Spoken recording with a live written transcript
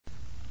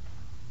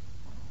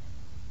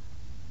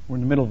We're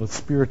in the middle of a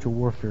spiritual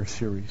warfare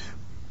series.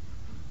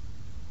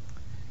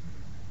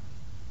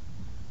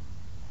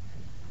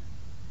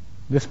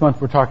 This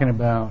month we're talking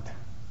about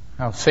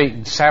how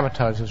Satan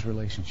sabotages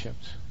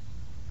relationships.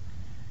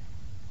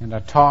 And I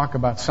talk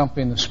about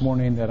something this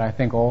morning that I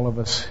think all of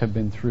us have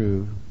been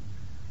through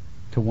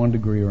to one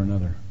degree or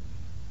another.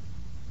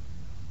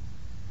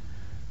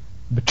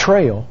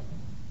 Betrayal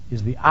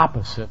is the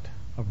opposite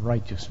of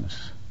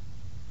righteousness.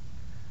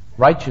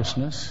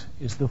 Righteousness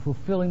is the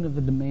fulfilling of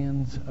the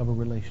demands of a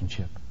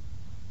relationship.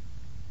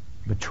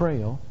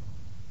 Betrayal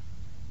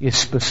is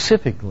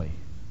specifically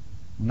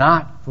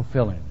not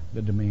fulfilling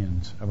the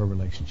demands of a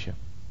relationship.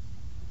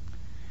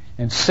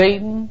 And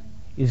Satan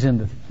is in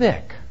the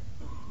thick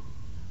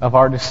of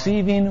our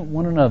deceiving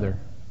one another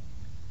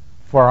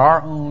for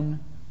our own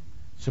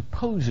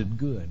supposed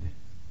good.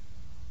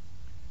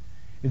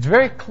 It's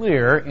very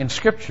clear in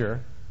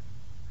Scripture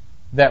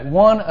that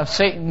one of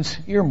Satan's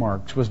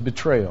earmarks was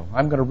betrayal.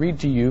 I'm going to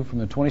read to you from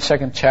the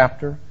 22nd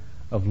chapter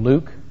of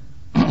Luke.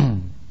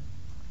 And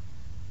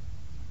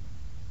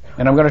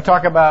I'm going to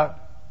talk about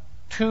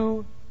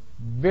two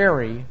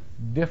very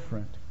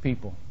different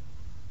people.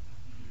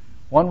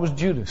 One was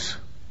Judas,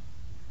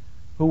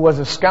 who was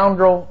a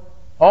scoundrel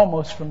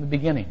almost from the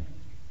beginning,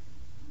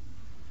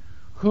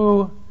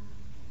 who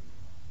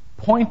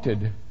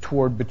pointed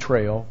toward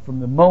betrayal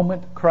from the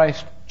moment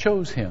Christ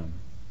chose him.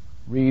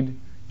 Read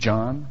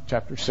John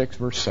chapter 6,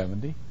 verse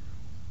 70.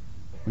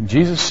 When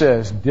Jesus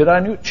says, Did I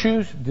not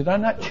choose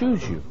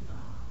you?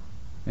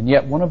 And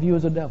yet one of you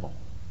is a devil.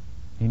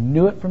 He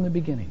knew it from the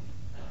beginning.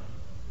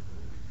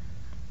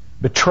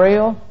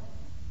 Betrayal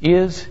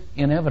is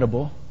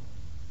inevitable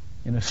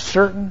in a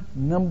certain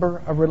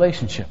number of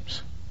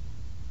relationships.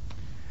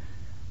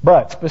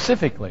 But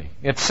specifically,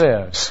 it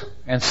says,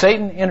 And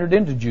Satan entered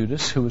into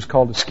Judas, who was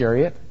called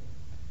Iscariot,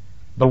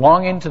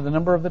 belonging to the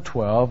number of the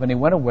 12, and he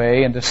went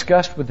away and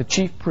discussed with the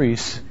chief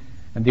priests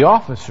and the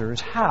officers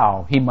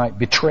how he might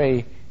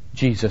betray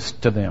Jesus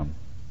to them.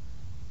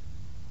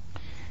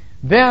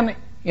 Then,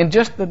 in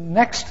just the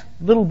next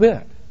little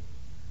bit,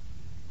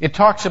 it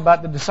talks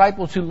about the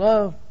disciples who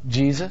love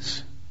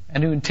Jesus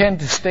and who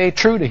intend to stay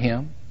true to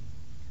him.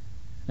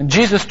 And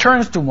Jesus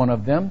turns to one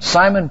of them,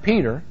 Simon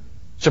Peter,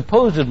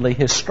 supposedly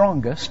his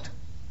strongest,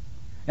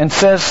 and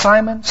says,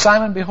 Simon,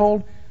 Simon,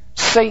 behold,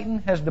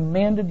 Satan has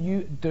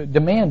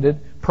demanded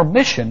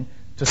permission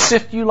to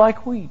sift you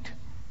like wheat.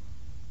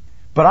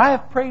 But I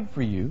have prayed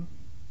for you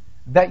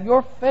that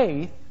your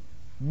faith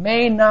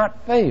may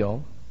not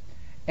fail,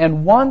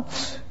 and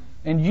once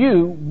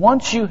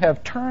you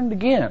have turned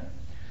again.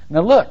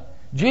 Now look,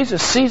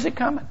 Jesus sees it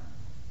coming.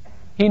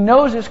 He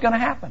knows it's going to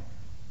happen.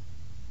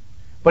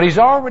 But he's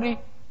already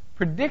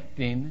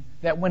predicting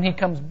that when he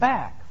comes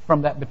back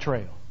from that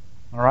betrayal,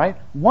 all right?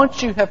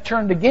 Once you have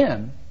turned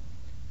again,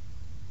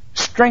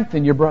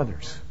 strengthen your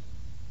brothers.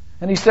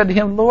 And he said to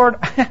him, Lord,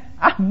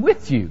 I'm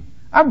with you.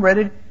 I'm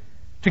ready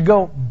to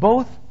go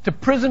both to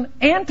prison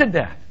and to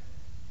death.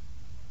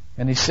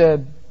 And he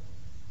said,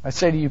 I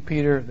say to you,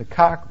 Peter, the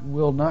cock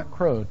will not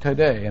crow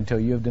today until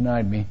you have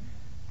denied me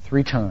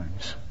 3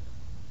 times.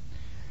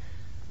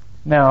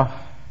 Now,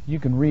 you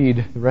can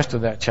read the rest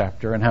of that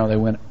chapter and how they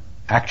went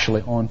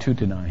actually on to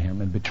deny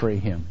him and betray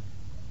him.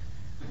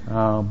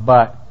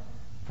 But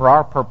for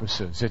our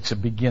purposes, it's a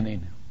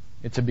beginning.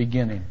 It's a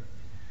beginning.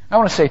 I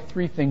want to say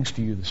 3 things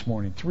to you this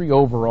morning, 3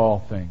 overall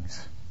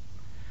things.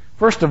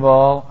 First of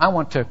all, I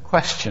want to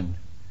question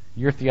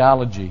your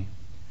theology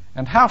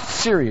and how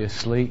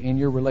seriously in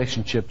your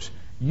relationships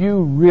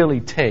you really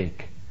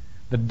take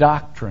the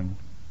doctrine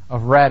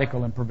of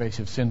radical and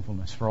pervasive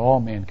sinfulness for all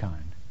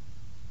mankind.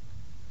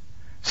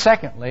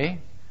 Secondly,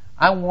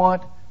 I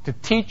want to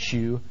teach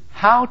you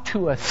how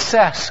to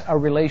assess a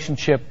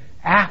relationship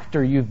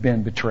after you've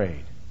been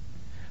betrayed.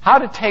 How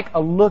to take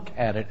a look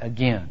at it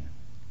again.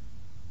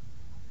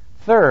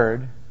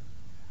 Third,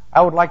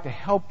 I would like to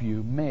help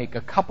you make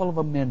a couple of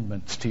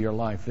amendments to your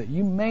life that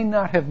you may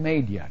not have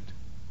made yet,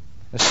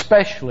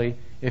 especially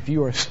if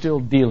you are still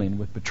dealing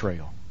with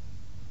betrayal.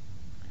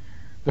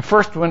 The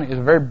first one is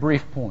a very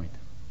brief point.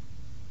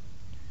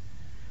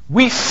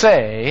 We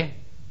say,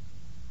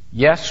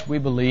 yes, we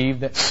believe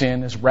that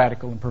sin is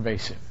radical and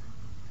pervasive.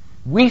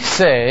 We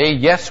say,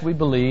 yes, we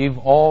believe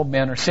all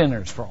men are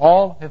sinners, for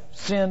all have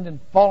sinned and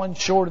fallen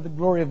short of the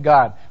glory of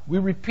God. We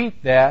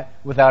repeat that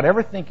without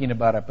ever thinking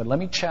about it, but let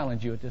me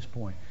challenge you at this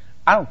point.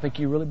 I don't think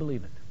you really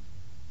believe it.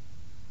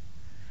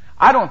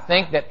 I don't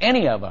think that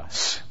any of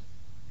us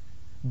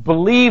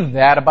believe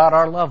that about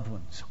our loved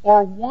ones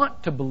or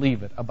want to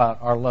believe it about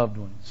our loved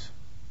ones.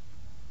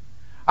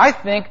 I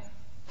think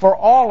for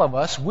all of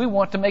us, we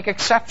want to make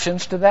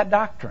exceptions to that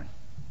doctrine.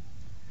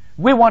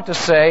 We want to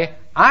say,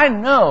 I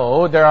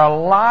know there are a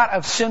lot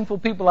of sinful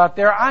people out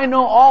there. I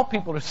know all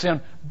people have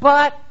sinned,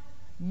 but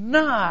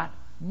not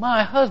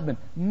my husband,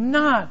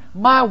 not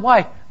my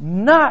wife,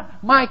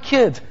 not my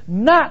kids,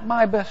 not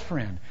my best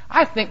friend.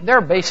 I think they're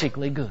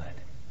basically good.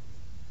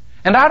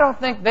 And I don't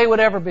think they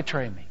would ever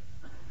betray me.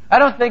 I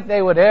don't think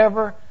they would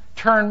ever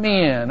turn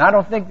me in.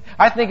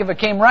 I think if it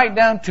came right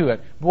down to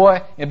it,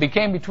 boy, it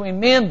became between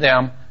me and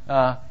them,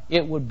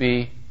 it would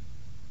be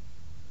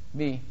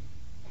me.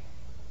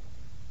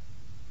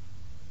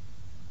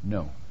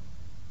 No.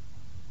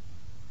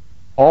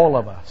 All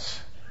of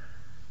us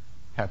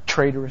have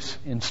traitorous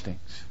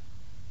instincts.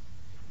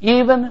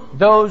 Even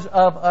those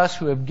of us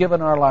who have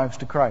given our lives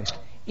to Christ,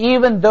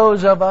 even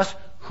those of us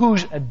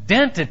whose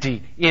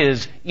identity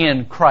is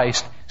in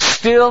Christ,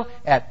 still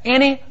at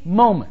any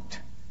moment,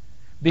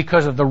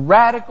 because of the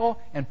radical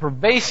and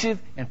pervasive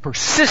and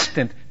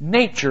persistent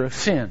nature of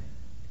sin,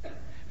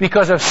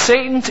 because of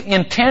Satan's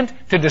intent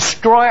to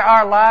destroy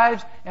our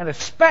lives and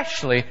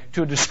especially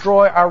to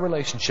destroy our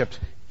relationships,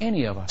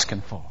 any of us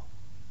can fall.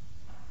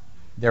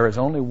 There is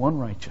only one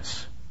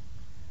righteous,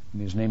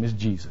 and His name is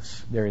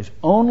Jesus. There is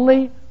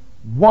only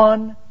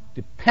one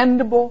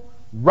dependable,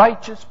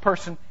 righteous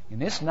person,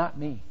 and it's not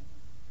me.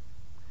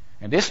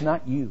 And it's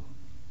not you.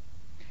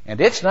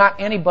 And it's not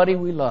anybody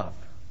we love.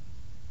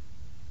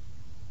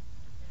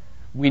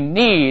 We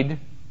need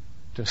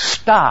to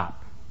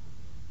stop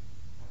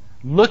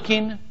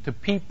looking to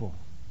people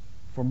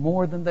for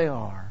more than they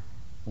are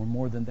or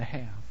more than they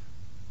have.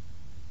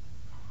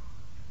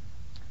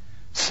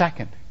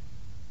 Second,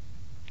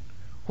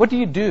 what do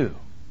you do?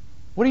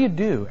 What do you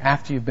do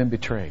after you've been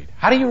betrayed?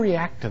 How do you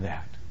react to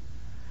that?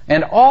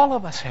 And all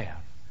of us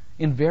have,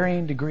 in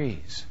varying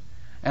degrees.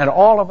 And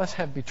all of us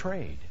have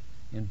betrayed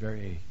in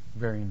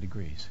varying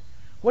degrees.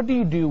 What do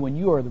you do when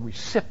you are the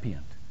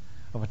recipient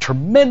of a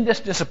tremendous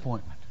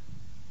disappointment?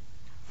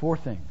 4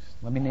 things.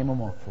 Let me name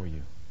them all for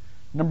you.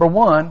 Number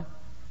 1,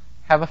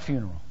 have a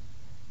funeral.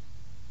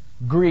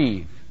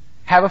 Grieve.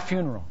 Have a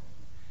funeral.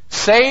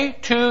 Say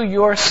to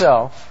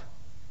yourself,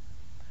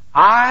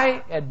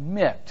 I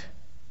admit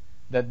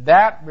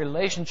that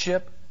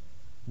relationship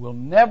will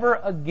never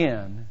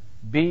again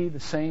be the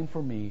same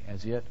for me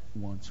as it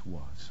once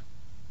was.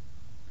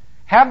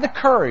 Have the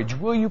courage,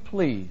 will you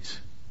please,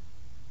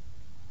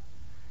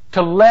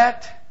 to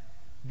let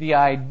the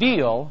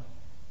ideal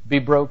be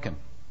broken.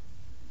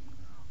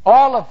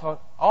 All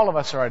of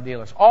us are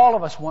idealists. All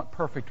of us want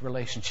perfect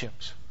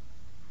relationships.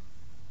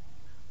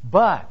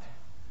 But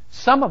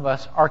some of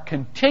us are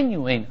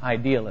continuing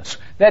idealists.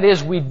 That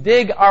is, we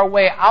dig our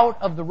way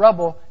out of the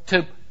rubble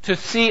to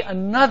see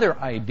another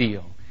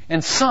ideal.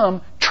 And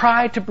some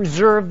try to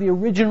preserve the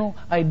original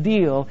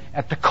ideal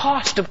at the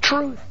cost of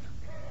truth.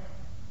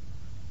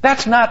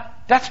 That's not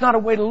a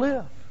way to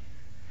live.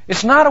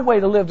 It's not a way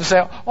to live to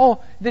say,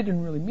 oh, they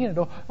didn't really mean it.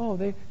 Oh,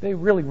 they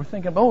really were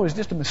thinking, oh, it's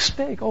just a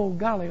mistake. Oh,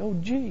 golly, oh,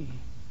 gee.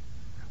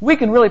 We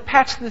can really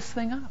patch this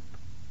thing up.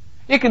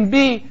 It can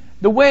be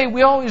the way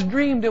we always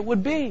dreamed it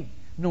would be.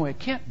 No, it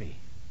can't be.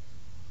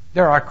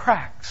 There are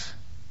cracks.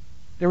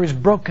 There is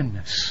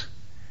brokenness.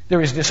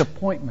 There is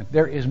disappointment.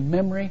 There is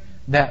memory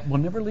that will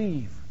never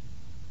leave.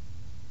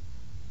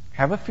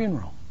 Have a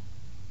funeral.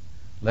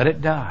 Let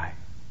it die.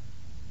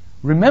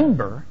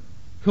 Remember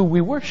who we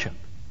worship.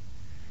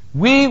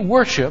 We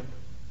worship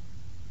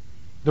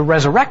the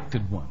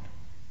resurrected one.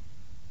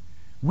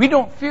 We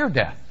don't fear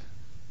death.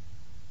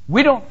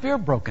 We don't fear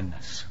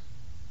brokenness.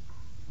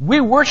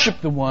 We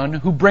worship the one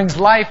who brings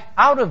life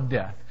out of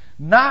death,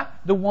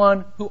 not the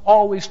one who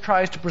always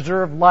tries to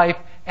preserve life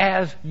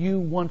as you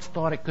once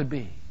thought it could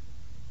be.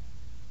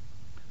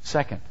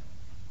 Second,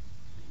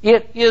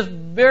 it is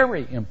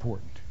very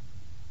important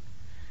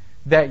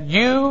that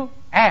you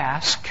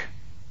ask,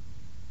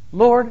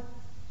 Lord,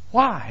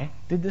 why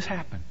did this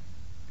happen?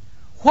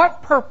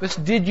 What purpose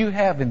did you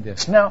have in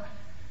this? Now,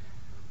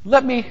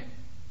 let me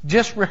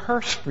just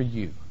rehearse for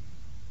you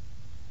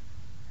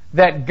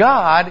that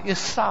God is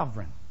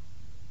sovereign.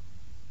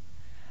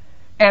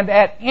 And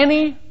at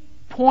any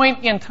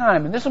point in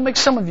time, and this will make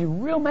some of you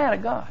real mad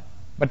at God,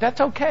 but that's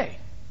okay,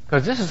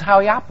 because this is how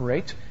He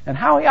operates, and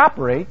how He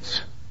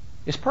operates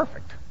is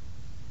perfect.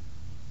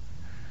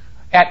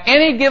 At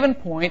any given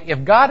point,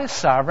 if God is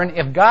sovereign,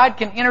 if God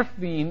can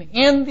intervene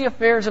in the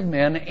affairs of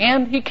men,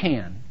 and He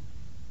can,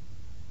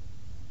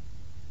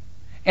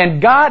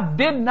 and God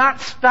did not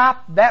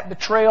stop that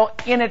betrayal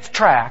in its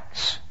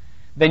tracks,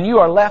 then you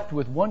are left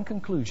with one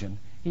conclusion.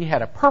 He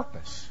had a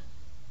purpose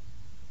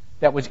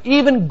that was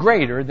even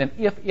greater than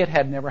if it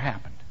had never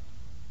happened.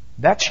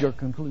 That's your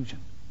conclusion.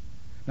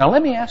 Now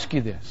let me ask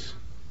you this.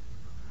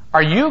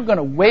 Are you going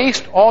to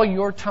waste all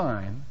your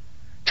time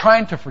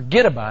trying to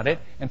forget about it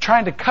and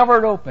trying to cover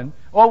it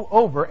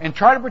over and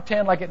try to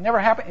pretend like it never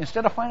happened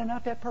instead of finding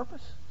out that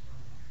purpose?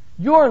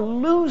 You're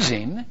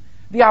losing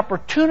the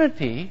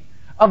opportunity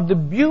of the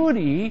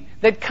beauty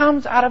that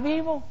comes out of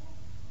evil.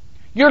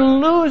 You're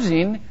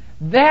losing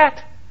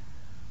that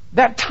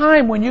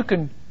time when you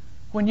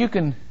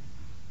can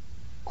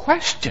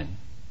question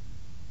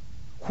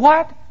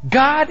what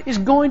God is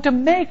going to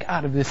make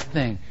out of this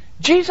thing.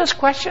 Jesus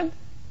questioned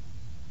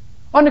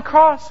on the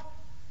cross,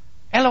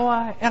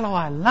 Eloi,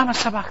 Eloi, lama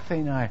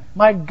sabachthani.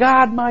 My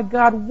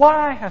God,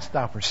 why hast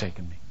thou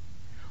forsaken me?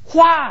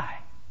 Why?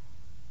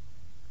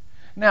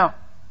 Now,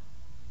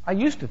 I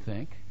used to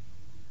think,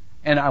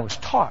 and I was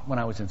taught when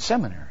I was in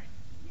seminary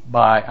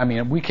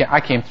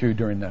I came through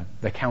during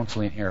the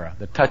counseling era,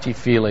 the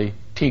touchy-feely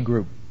T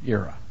group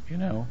era,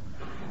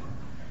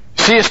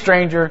 See a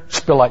stranger,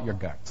 spill out your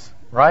guts,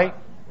 right?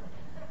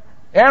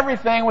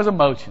 Everything was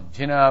emotions,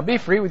 be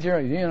free with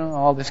your,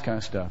 all this kind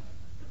of stuff.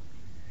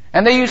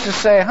 And they used to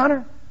say,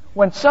 Hunter,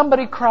 when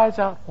somebody cries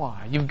out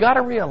why, you've got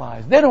to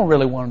realize they don't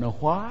really want to know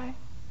why.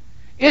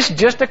 It's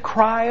just a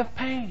cry of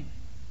pain.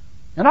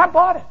 And I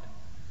bought it.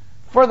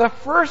 For the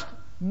first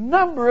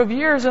number of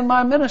years in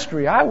my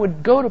ministry, I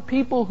would go to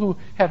people who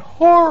had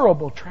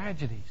horrible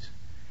tragedies.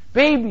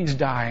 Babies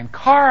dying,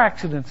 car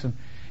accidents,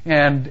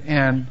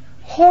 and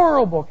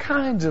horrible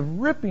kinds of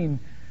ripping,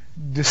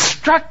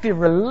 destructive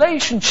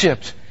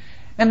relationships.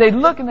 And they'd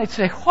look and they'd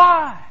say,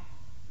 why?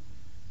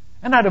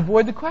 And I'd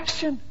avoid the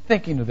question,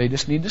 thinking they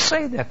just need to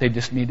say that. They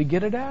just need to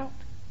get it out.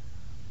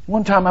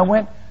 One time I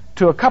went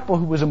to a couple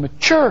who was a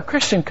mature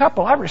Christian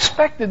couple. I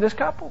respected this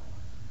couple.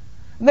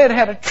 And they'd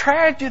had a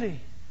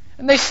tragedy.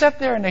 And they sat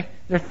there and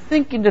they're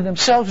thinking to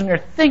themselves and they're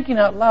thinking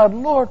out loud,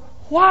 Lord,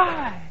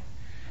 why?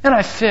 And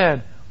I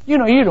said, you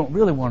don't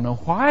really want to know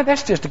why.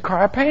 That's just a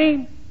cry of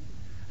pain.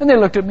 And they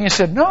looked at me and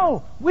said,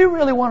 no, we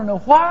really want to know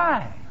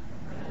why.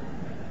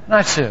 And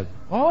I said,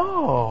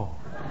 oh,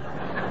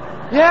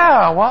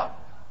 yeah,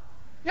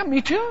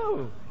 me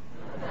too.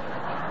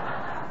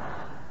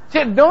 See,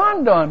 it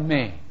dawned on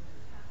me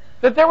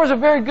that there was a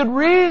very good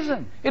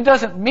reason. It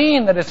doesn't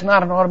mean that it's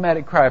not an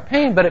automatic cry of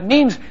pain, but it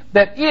means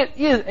that it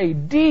is a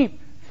deep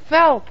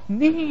felt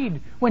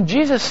need. When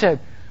Jesus said,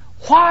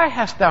 why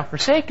hast thou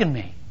forsaken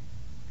me?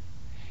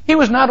 He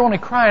was not only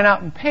crying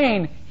out in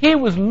pain, he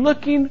was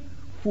looking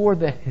for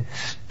the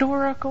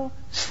historical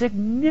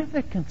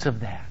significance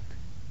of that.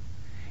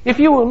 If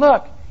you will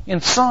look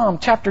in Psalm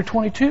chapter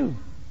 22,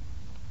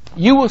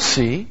 you will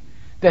see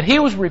that he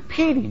was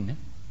repeating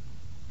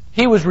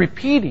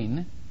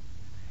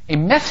a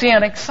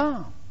messianic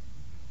psalm.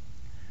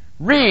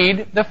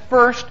 Read the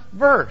first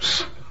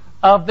verse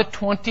of the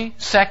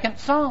 22nd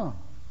psalm.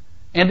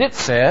 And it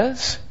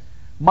says,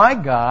 my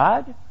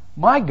God,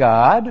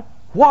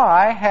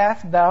 why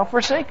hast thou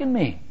forsaken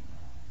me?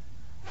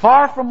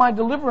 Far from my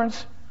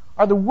deliverance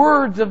are the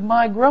words of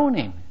my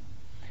groaning.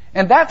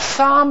 And that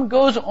psalm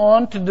goes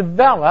on to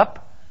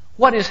develop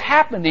what is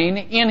happening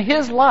in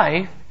his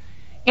life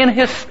in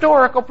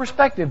historical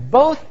perspective,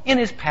 both in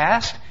his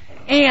past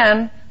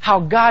and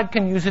how God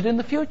can use it in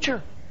the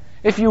future.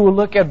 If you will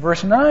look at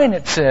verse 9,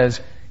 it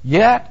says,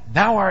 yet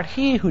thou art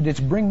he who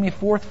didst bring me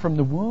forth from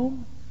the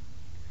womb.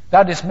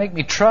 Thou didst make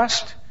me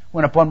trust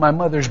when upon my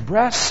mother's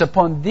breasts.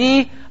 Upon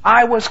thee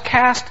I was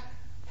cast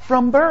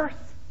from birth.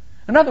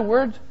 In other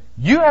words,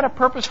 you had a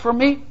purpose for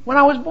me when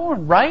I was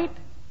born, right?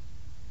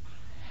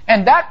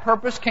 And that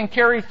purpose can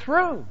carry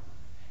through.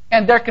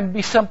 And there can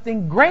be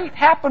something great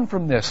happen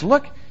from this.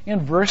 Look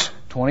in verse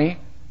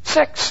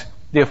 26.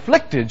 The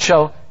afflicted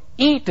shall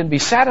eat and be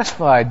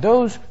satisfied.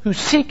 Those who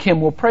seek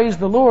him will praise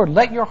the Lord.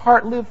 Let your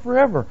heart live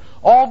forever.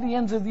 All the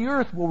ends of the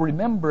earth will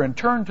remember and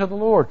turn to the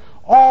Lord.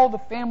 All the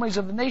families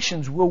of the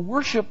nations will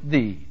worship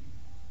thee.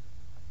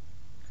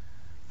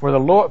 For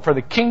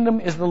the kingdom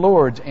is the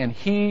Lord's, and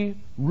he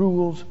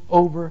rules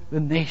over the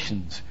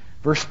nations.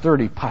 Verse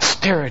 30,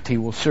 posterity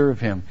will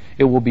serve him.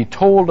 It will be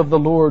told of the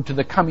Lord to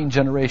the coming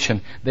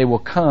generation. They will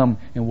come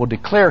and will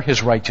declare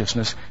his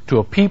righteousness to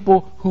a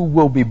people who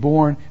will be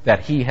born, that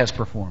he has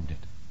performed it.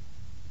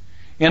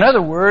 In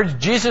other words,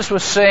 Jesus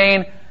was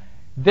saying,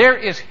 there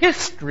is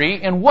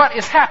history in what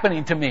is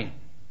happening to me.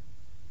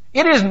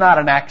 It is not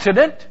an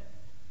accident.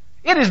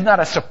 It is not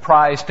a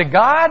surprise to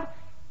God.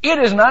 It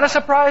is not a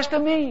surprise to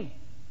me.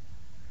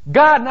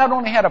 God not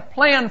only had a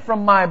plan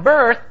from my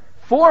birth,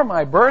 for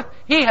my birth,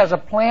 he has a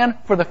plan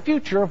for the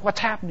future of what's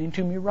happening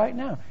to me right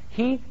now.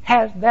 He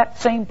has that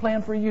same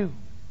plan for you.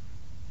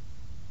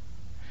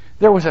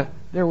 There was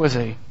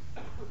an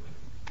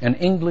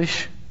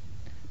English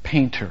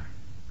painter,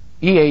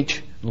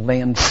 E.H.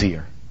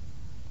 Landseer.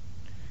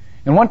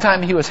 And one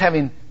time he was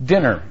having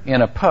dinner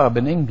in a pub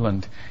in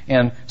England,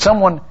 and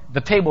someone, the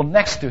table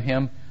next to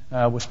him,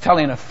 was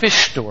telling a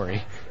fish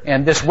story.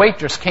 And this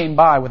waitress came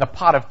by with a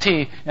pot of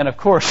tea, and of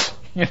course,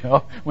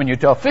 when you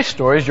tell fish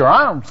stories, your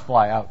arms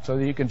fly out so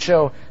that you can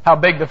show how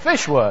big the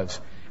fish was.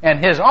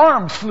 And his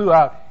arms flew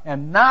out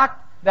and knocked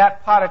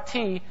that pot of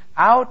tea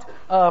out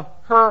of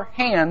her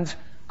hands,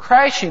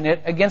 crashing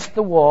it against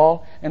the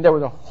wall, and there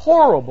was a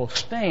horrible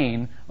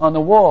stain on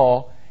the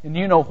wall. And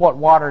you know what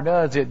water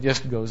does, it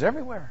just goes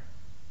everywhere.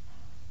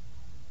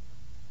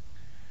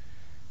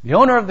 The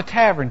owner of the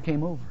tavern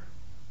came over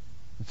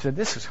and said,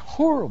 this is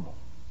horrible.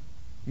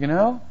 I'm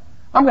going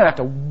to have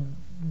to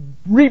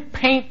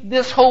repaint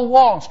this whole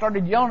wall, and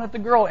started yelling at the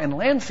girl. And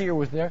Landseer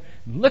was there,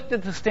 and looked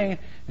at the stain,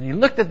 and he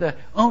looked at the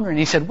owner, and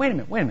he said, wait a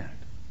minute.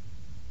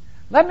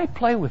 Let me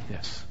play with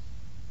this.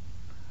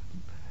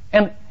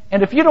 And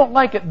if you don't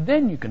like it,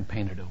 then you can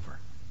paint it over.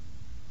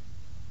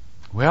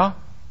 Well,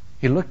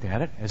 he looked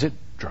at it as it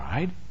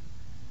dried,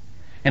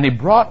 and he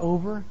brought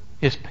over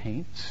his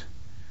paints,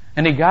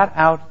 and he got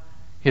out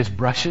his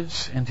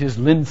brushes and his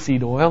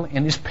linseed oil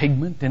and his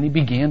pigment, and he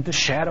began to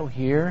shadow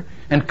here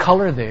and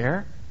color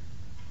there.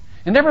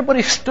 And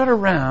everybody stood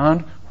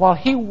around while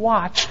he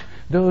watched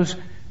those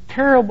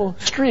terrible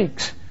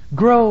streaks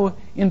grow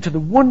into the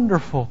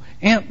wonderful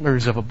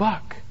antlers of a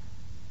buck.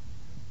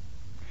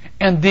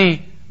 And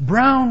the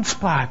brown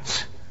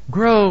spots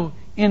grow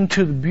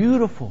into the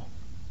beautiful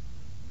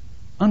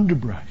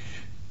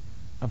underbrush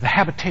of the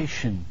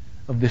habitation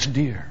of this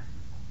deer.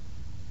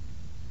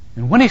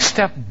 And when he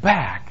stepped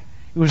back,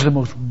 it was the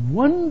most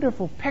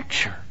wonderful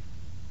picture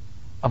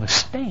of a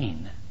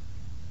stain.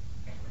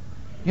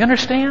 You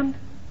understand?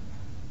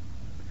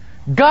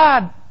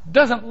 God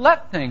doesn't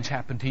let things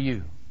happen to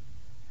you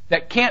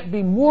that can't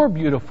be more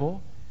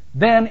beautiful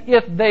than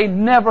if they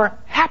never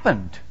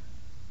happened.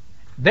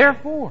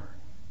 Therefore,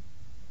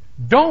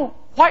 don't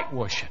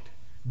whitewash it.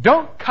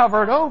 Don't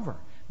cover it over.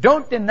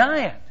 Don't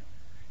deny it.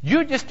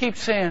 You just keep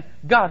saying,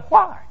 God,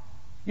 why?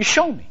 You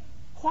show me.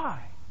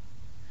 Why?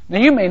 Now,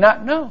 you may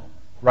not know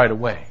right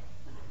away.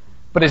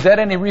 But is that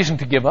any reason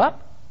to give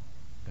up?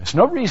 There's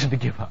no reason to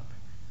give up.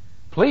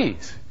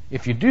 Please,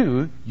 if you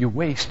do, you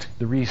waste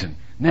the reason.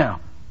 Now,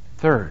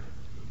 third,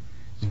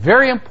 it's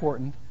very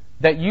important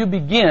that you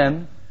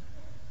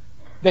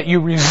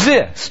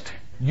resist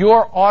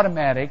your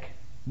automatic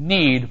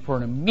need for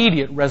an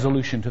immediate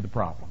resolution to the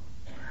problem.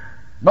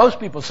 Most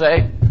people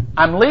say,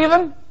 I'm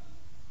leaving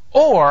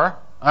or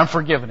I'm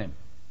forgiving him.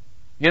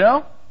 You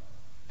know?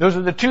 Those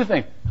are the two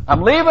things.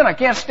 I'm leaving, I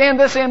can't stand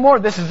this anymore,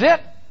 this is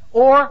it.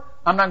 Or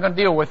I'm not going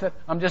to deal with it,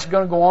 I'm just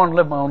going to go on and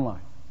live my own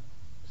life.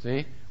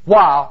 See?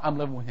 While I'm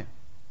living with him.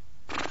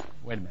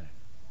 Wait a minute.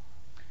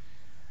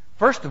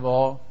 First of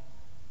all,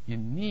 you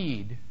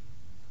need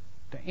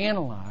to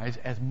analyze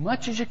as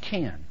much as you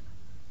can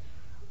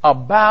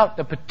about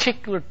the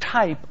particular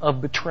type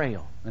of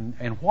betrayal.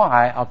 And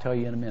why, I'll tell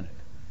you in a minute.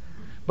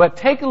 But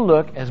take a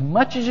look as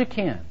much as you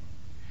can.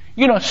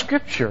 You know,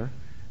 Scripture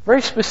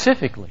very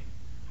specifically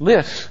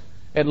lists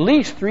at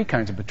least three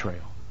kinds of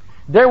betrayal.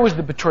 There was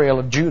the betrayal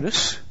of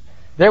Judas.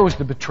 There was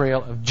the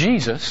betrayal of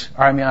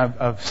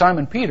of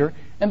Simon Peter.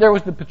 And there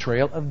was the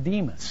betrayal of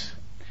Demas.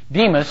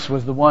 Demas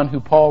was the one who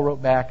Paul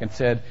wrote back and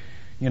said,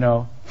 you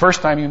know,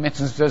 first time he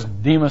mentions, says,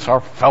 Demas,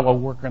 our fellow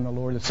worker in the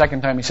Lord. The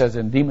second time he says,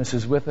 and Demas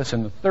is with us.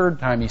 And the third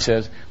time he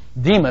says,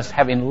 Demas,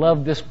 having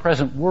loved this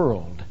present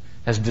world,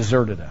 has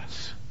deserted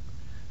us.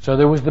 So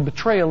there was the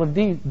betrayal of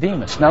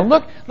Demas. Now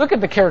look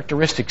at the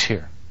characteristics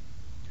here.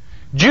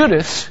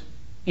 Judas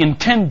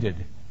intended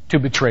to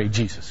betray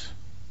Jesus.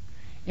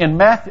 In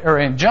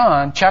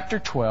John chapter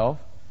 12,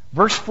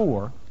 verse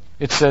 4,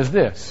 it says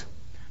this,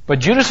 but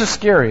Judas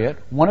Iscariot,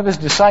 one of his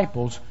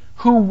disciples,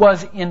 who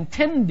was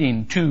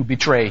intending to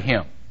betray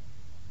him.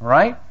 All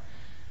right?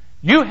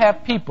 You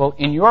have people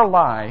in your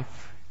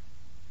life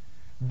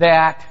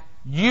that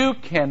you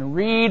can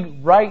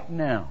read right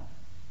now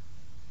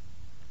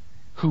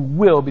who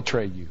will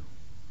betray you.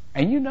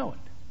 And you know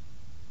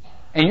it.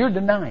 And you're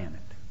denying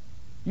it.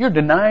 You're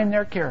denying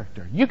their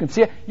character. You can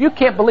see it. You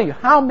can't believe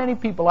how many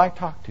people I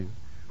talk to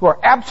who are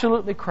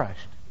absolutely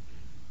crushed.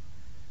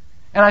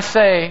 And I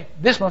say,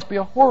 this must be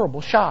a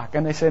horrible shock.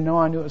 And they say, no,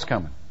 I knew it was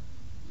coming.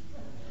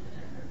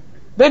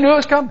 They knew it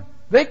was coming.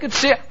 They could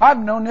see it. I've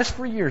known this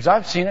for years.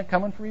 I've seen it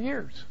coming for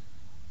years.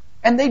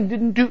 And they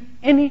didn't do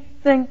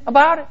anything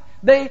about it.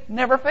 They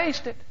never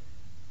faced it.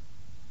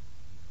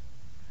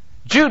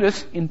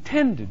 Judas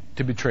intended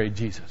to betray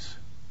Jesus.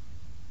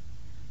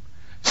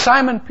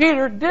 Simon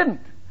Peter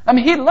didn't. I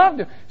mean, he loved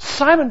him.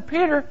 Simon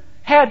Peter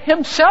had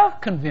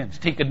himself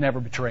convinced he could never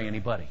betray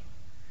anybody.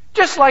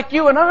 Just like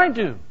you and I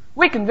do.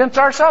 We convince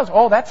ourselves,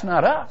 oh, that's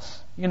not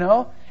us. You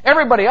know,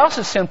 everybody else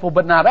is sinful,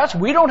 but not us.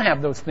 We don't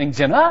have those things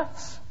in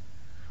us.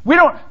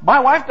 My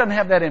wife doesn't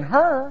have that in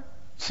her.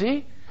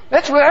 See?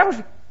 That's what I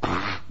was.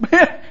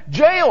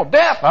 Jail,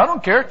 death, I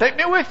don't care. Take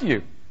me with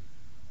you.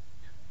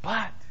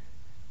 But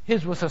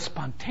his was a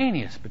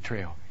spontaneous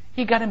betrayal.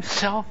 He got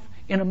himself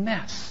in a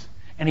mess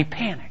and he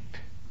panicked.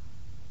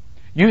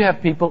 You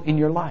have people in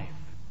your life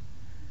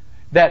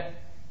that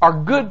are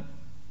good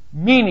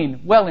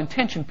meaning,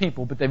 well-intentioned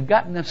people, but they've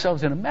gotten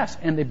themselves in a mess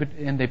and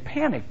they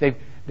panicked.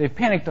 They've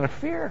panicked out of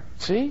fear.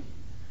 See?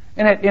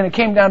 And it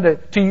came down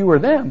to you or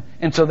them,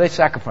 and so they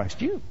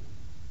sacrificed you.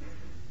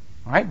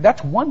 All right?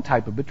 That's one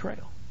type of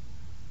betrayal.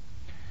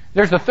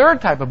 There's a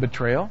third type of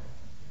betrayal,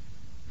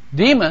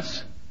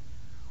 Demas,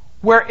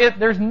 where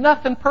there's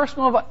nothing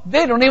personal about.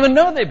 They don't even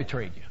know they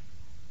betrayed you.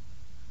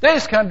 They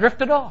just kind of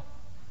drifted off.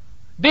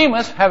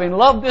 Demas, having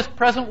loved this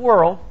present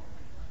world,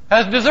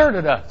 has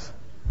deserted us.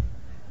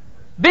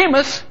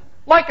 Demas,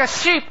 like a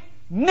sheep,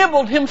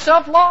 nibbled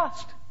himself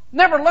lost.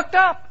 Never looked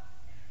up.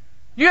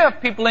 You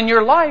have people in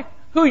your life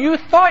who you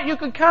thought you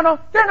could count on.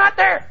 They're not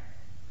there.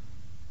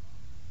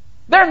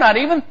 They're not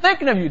even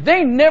thinking of you.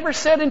 They never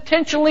said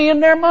intentionally in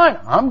their mind,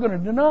 I'm going to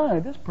deny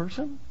this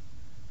person.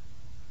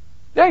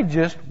 They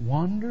just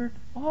wandered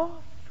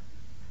off.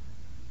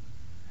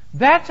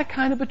 That's a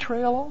kind of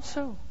betrayal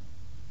also.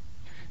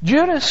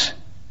 Judas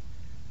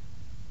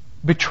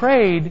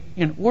betrayed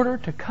in order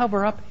to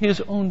cover up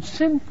his own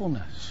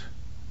sinfulness.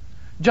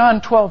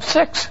 John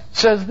 12:6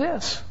 says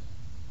this.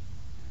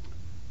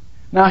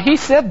 Now he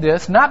said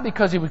this not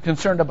because he was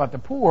concerned about the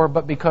poor,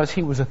 but because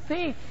he was a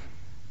thief.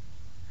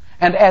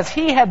 And as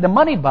he had the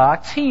money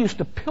box, he used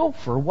to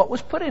pilfer what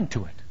was put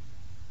into it.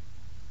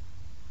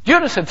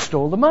 Judas had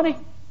stole the money.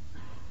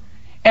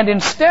 And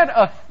instead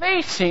of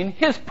facing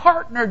his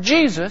partner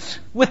Jesus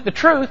with the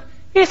truth,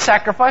 he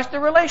sacrificed the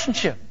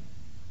relationship.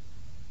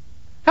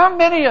 How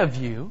many of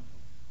you,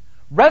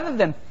 rather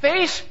than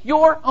face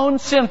your own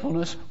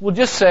sinfulness, will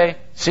just say,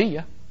 see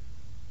ya?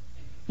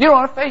 You don't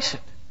want to face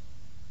it.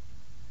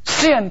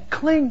 Sin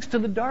clings to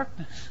the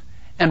darkness.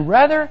 And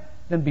rather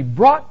than be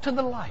brought to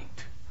the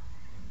light,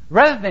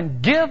 rather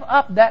than give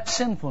up that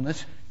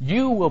sinfulness,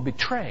 you will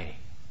betray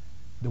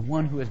the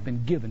one who has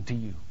been given to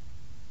you.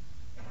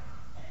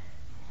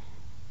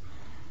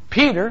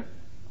 Peter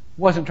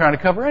wasn't trying to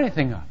cover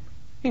anything up.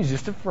 He's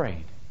just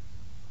afraid.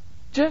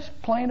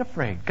 Just plain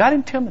afraid. Got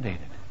intimidated.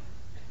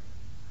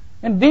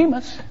 And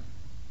Demas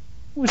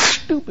was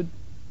stupid.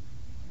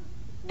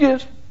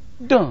 Just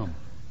dumb.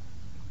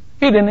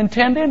 He didn't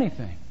intend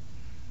anything.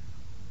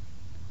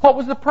 What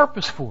was the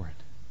purpose for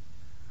it?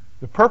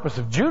 The purpose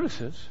of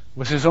Judas's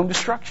was his own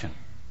destruction.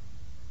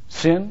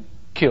 Sin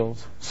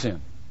kills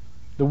sin.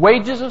 The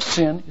wages of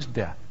sin is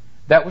death.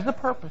 That was the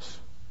purpose.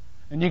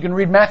 And you can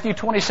read Matthew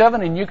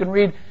 27 and you can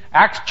read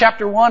Acts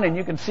chapter 1 and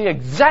you can see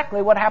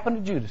exactly what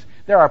happened to Judas.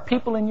 There are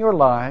people in your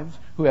lives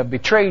who have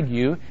betrayed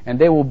you, and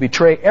they will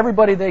betray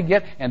everybody they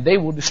get, and they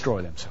will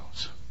destroy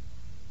themselves.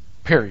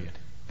 Period.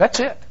 That's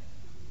it.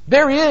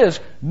 There is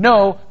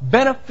no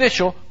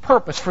beneficial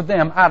purpose for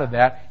them out of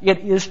that. It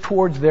is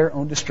towards their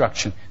own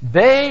destruction.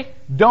 They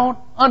don't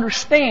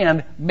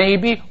understand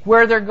maybe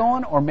where they're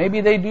going, or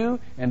maybe they do,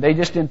 and they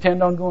just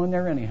intend on going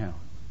there anyhow.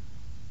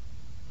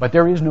 But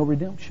there is no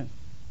redemption.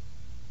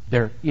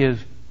 There is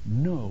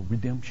no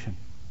redemption.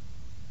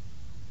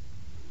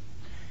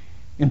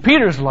 In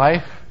Peter's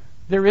life,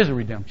 there is a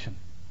redemption.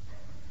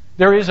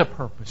 There is a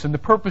purpose, and the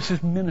purpose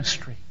is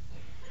ministry.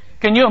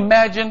 Can you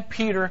imagine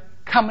Peter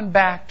coming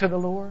back to the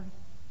Lord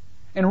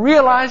and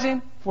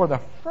realizing for the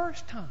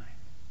first time,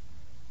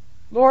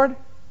 Lord,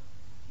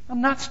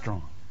 I'm not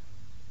strong.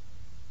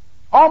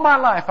 All my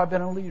life I've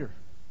been a leader.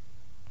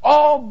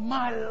 All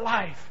my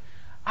life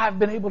I've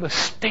been able to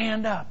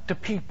stand up to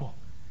people.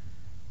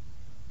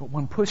 But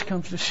when push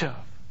comes to shove,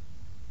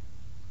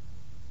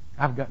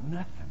 I've got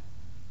nothing.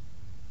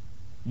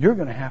 You're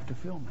going to have to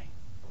fill me.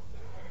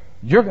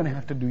 You're going to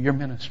have to do your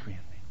ministry in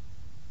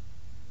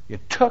me.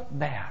 It took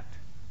that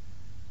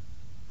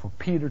for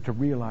Peter to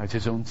realize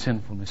his own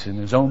sinfulness and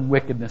his own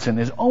wickedness and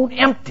his own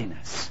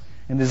emptiness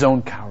and his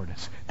own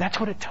cowardice. That's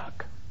what it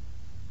took.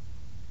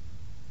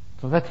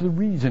 So that's the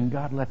reason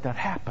God let that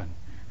happen.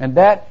 And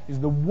that is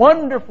the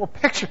wonderful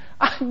picture.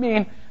 I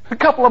mean, a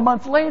couple of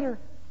months later,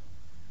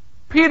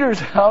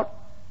 Peter's out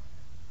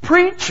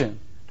preaching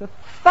to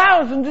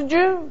thousands of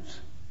Jews.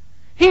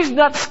 He's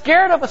not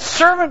scared of a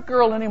servant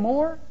girl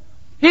anymore.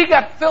 He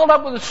got filled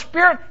up with the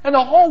Spirit, and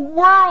the whole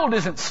world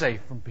isn't safe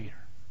from Peter.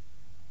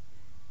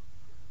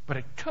 But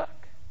it took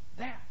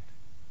that.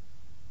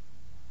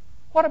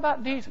 What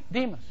about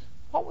Demas?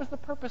 What was the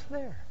purpose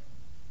there?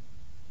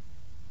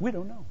 We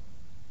don't know.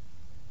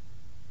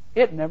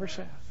 It never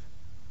says.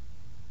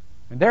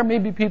 And there may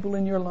be people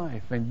in your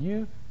life, and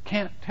you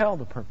can't tell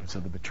the purpose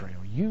of the betrayal.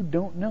 You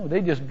don't know.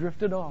 They just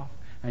drifted off,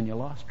 and you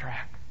lost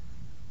track.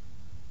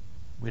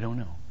 We don't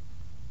know.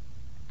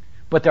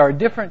 But there are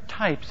different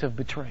types of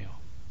betrayal.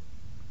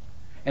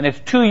 And it's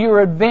to your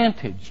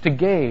advantage to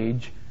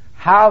gauge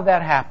how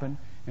that happened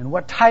and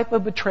what type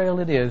of betrayal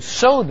it is,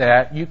 so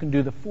that you can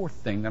do the fourth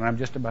thing that I'm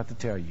just about to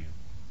tell you.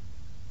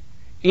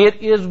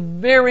 It is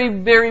very,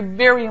 very,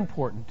 very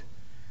important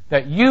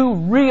that you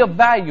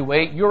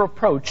reevaluate your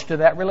approach to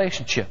that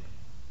relationship.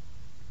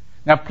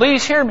 Now,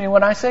 please hear me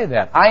when I say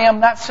that. I am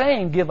not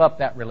saying give up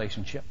that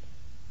relationship.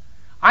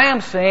 I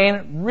am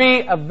saying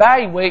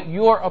reevaluate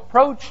your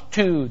approach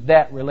to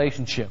that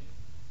relationship.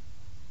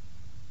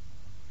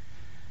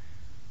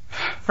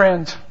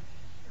 Friends,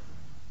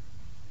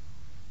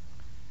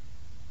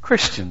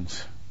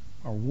 Christians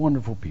are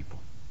wonderful people.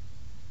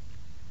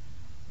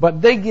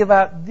 But they give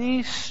out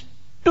the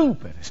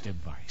stupidest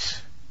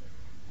advice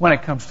when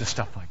it comes to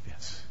stuff like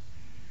this.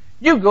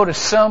 You go to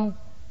some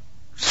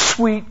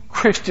sweet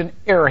Christian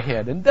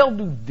airhead and they'll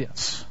do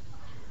this.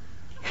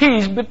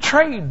 He's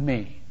betrayed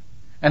me.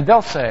 And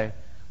they'll say,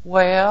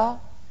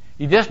 well,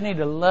 you just need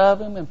to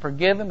love him and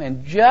forgive him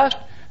and just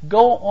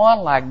go on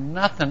like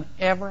nothing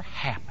ever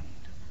happened.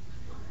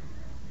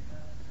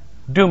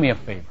 Do me a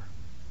favor.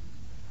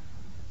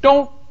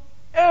 Don't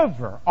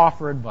ever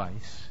offer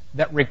advice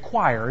that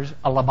requires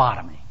a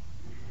lobotomy.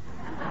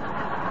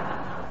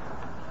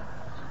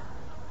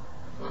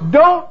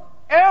 Don't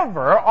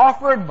ever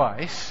offer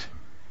advice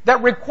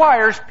that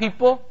requires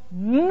people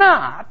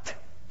not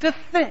to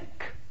think.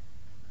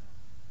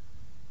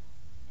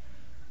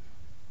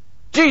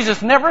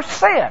 Jesus never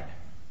said,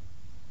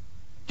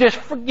 just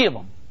forgive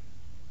them.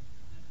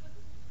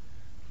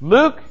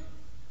 Luke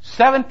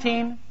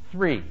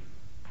 17:3.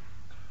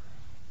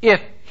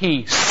 If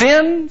he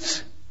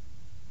sins,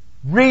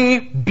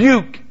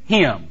 rebuke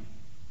him.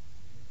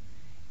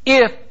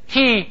 If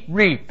he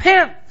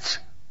repents,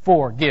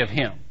 forgive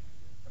him.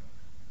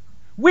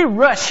 We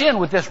rush in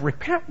with this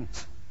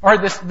repentance or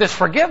this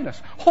forgiveness.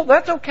 Oh,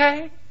 that's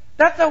okay.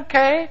 That's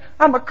okay.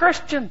 I'm a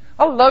Christian.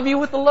 I'll love you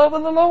with the love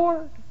of the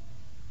Lord.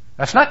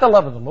 That's not the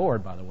love of the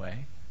Lord, by the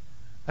way.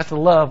 That's the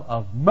love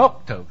of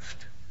milquetoast.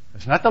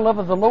 It's not the love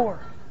of the Lord.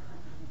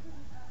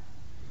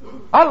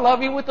 I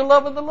love you with the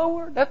love of the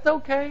Lord. That's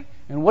okay.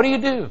 And what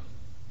do?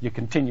 You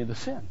continue the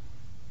sin.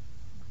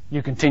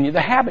 You continue the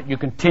habit. You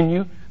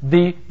continue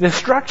the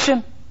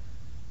destruction.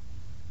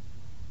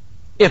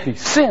 If he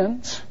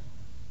sins,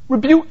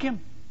 rebuke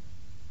him.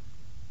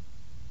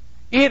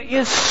 It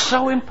is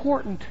so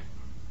important.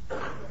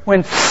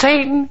 When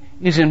Satan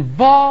is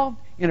involved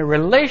in a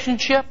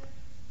relationship,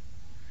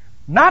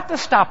 not to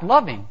stop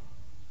loving,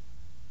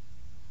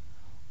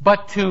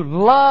 but to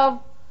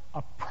love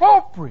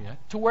appropriate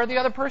to where the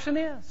other person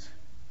is.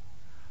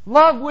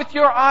 Love with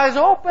your eyes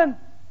open.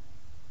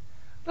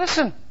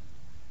 Listen,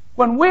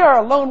 when we are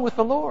alone with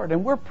the Lord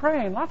and we're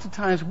praying, lots of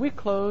times we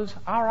close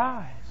our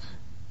eyes.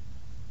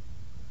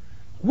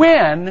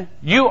 When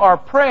you are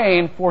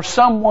praying for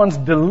someone's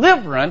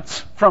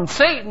deliverance from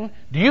Satan,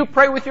 do you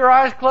pray with your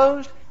eyes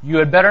closed? You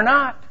had better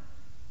not.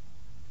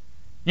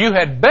 You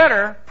had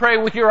better pray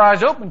with your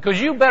eyes open, because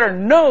you better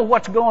know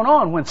what's going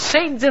on. When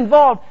Satan's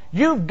involved,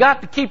 you've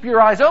got to keep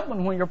your eyes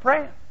open when you're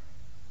praying.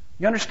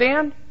 You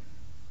understand?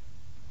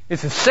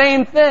 It's the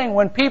same thing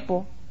when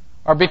people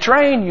are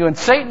betraying you and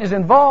Satan is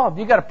involved.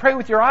 You've got to pray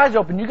with your eyes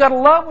open. You've got to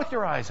love with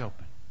your eyes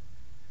open.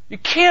 You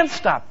can't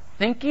stop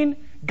thinking.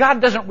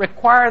 God doesn't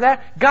require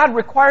that. God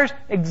requires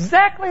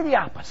exactly the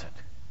opposite.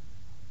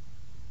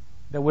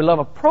 That we love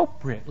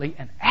appropriately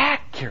and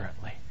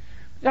accurately.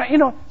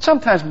 Now,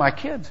 sometimes my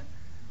kids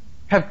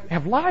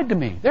have lied to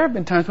me. There have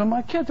been times when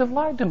my kids have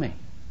lied to me.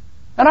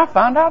 And I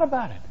found out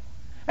about it.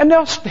 And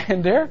they'll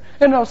stand there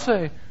and they'll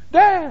say,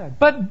 Dad,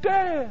 but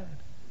Dad.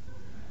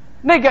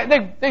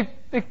 And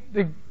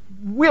they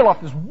wheel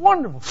off this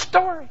wonderful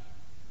story.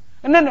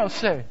 And then they'll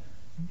say,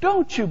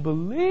 don't you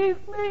believe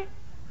me?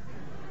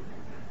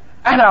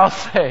 And I'll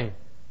say,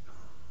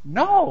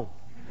 no.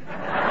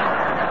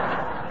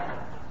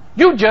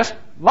 You just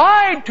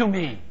lied to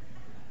me.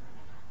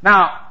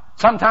 Now,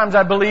 sometimes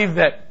I believe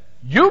that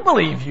you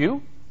believe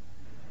you.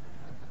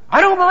 I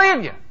don't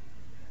believe you.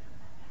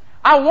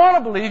 I want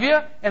to believe you,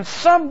 and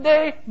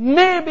someday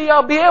maybe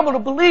I'll be able to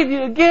believe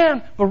you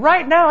again. But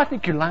right now I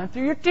think you're lying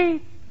through your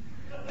teeth.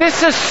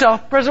 This is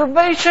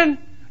self-preservation.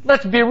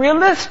 Let's be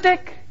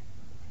realistic.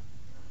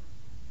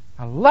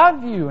 I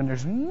love you, and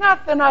there's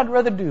nothing I'd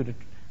rather do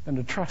than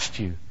to trust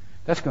you.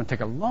 That's going to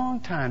take a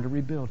long time to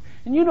rebuild.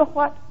 And you know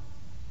what?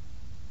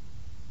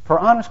 For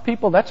honest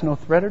people, that's no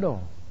threat at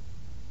all.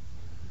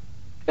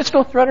 It's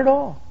no threat at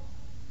all.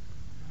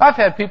 I've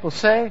had people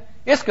say,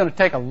 it's going to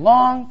take a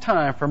long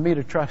time for me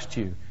to trust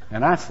you.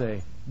 And I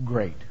say,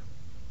 great.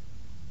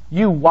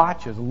 You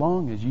watch as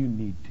long as you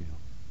need to.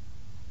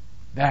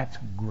 That's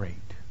great.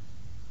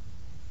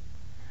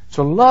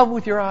 So love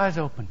with your eyes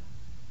open.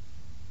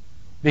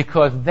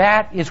 Because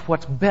that is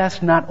what's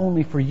best not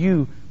only for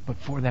you, but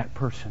for that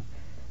person.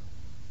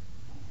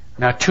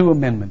 Now, 2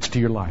 amendments to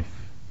your life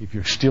if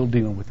you're still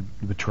dealing with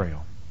the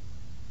betrayal.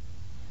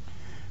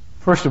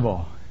 First of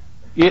all,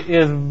 it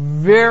is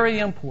very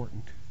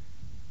important,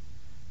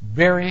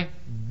 very,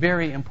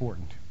 very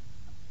important,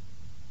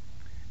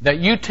 that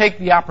you take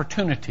the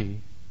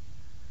opportunity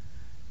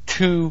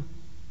to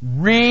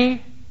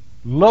relocate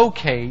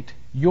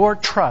your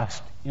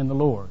trust in the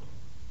Lord.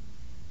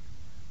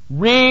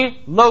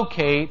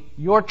 Relocate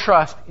your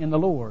trust in the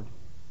Lord.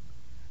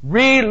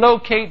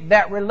 Relocate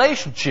that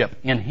relationship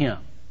in Him.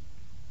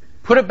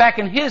 Put it back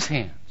in His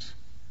hands.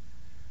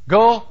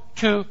 Go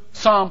to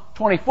Psalm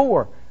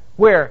 24,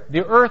 where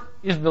the earth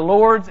is the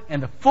Lord's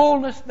and the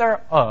fullness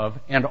thereof,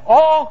 and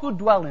all who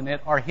dwell in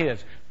it are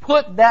His.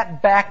 Put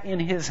that back in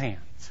His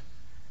hands.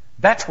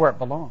 That's where it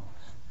belongs.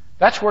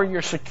 That's where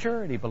your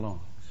security belongs.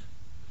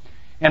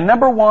 And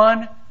number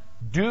 1,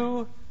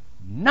 do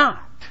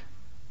not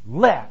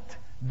let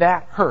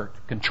that hurt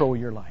control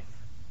your life.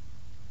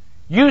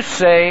 You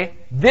say,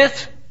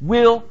 this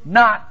will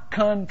not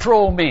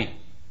control me.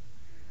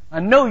 I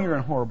know you're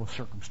in horrible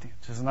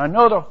circumstances, and I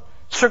know the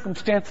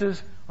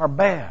circumstances are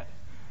bad.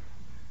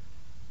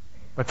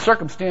 But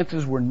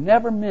circumstances were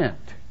never meant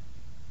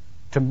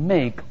to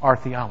make our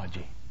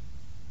theology.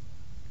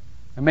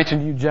 I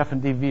mentioned to you Jeff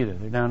and Dee Vita.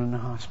 They're down in the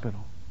hospital.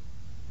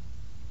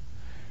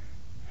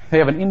 They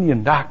have an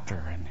Indian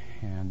doctor,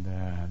 and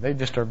they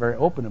just are very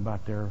open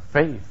about their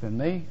faith.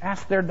 And they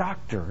asked their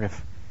doctor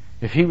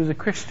if he was a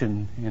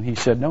Christian, and he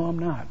said, no, I'm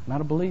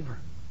not a believer.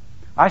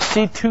 I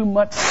see too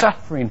much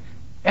suffering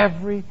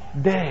every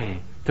day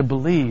to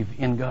believe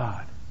in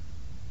God.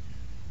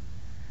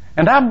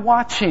 And I'm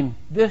watching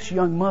this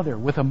young mother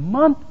with a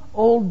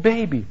month-old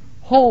baby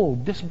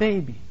hold this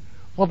baby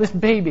while this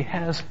baby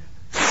has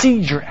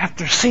seizure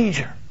after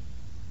seizure.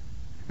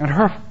 And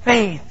her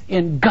faith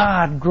in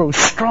God grows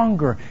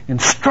stronger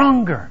and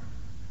stronger.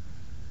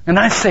 And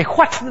I say,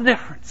 what's the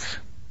difference?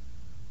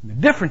 And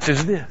the difference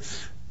is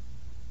this: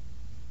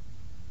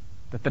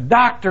 that the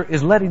doctor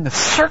is letting the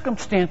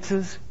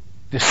circumstances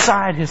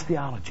decide his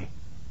theology.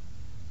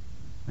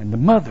 And the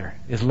mother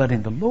is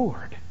letting the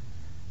Lord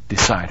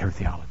decide her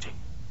theology.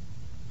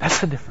 That's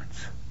the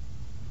difference.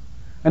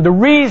 And the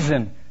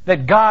reason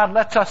that God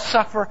lets us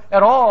suffer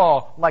at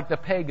all like the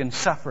pagans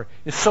suffer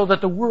is so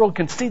that the world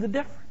can see the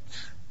difference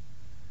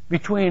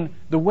between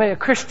the way a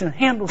Christian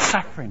handles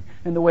suffering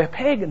and the way a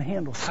pagan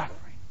handles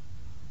suffering.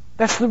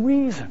 That's the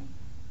reason.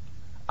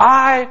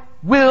 I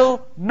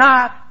will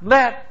not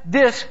let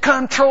this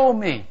control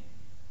me.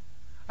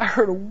 I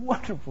heard a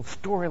wonderful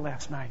story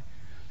last night.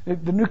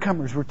 The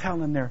newcomers were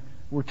telling their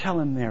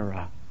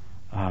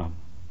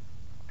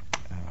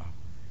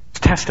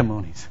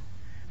testimonies.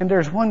 And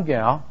there's one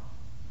gal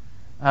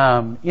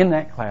in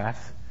that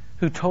class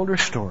who told her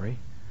story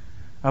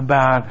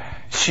about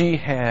she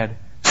had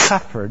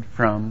suffered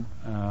from,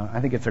 I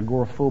think it's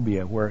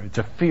agoraphobia, where it's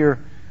a fear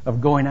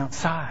of going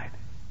outside.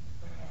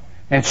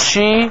 And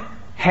she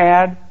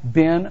had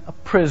been a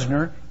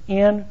prisoner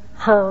in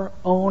her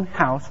own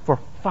house for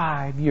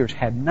 5 years,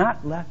 had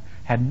not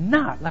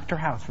left her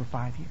house for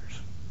 5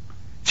 years.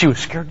 She was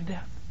scared to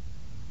death.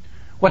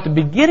 Well, at the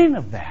beginning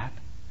of that,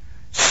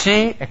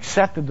 she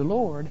accepted the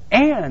Lord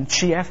and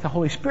she asked the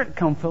Holy Spirit to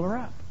come fill her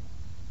up.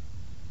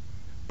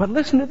 But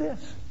listen to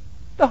this.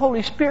 The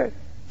Holy Spirit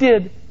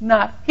did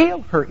not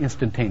heal her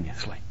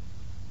instantaneously.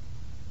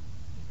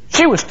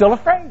 She was still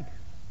afraid.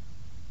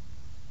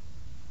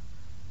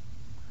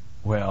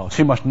 Well,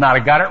 she must not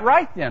have got it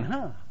right then,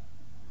 huh?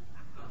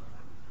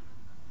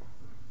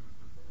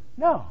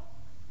 No.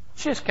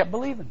 She just kept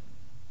believing.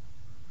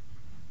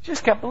 She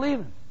just kept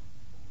believing.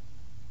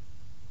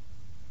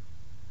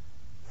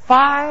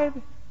 5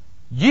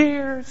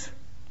 years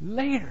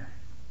later,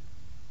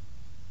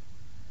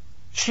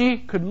 she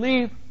could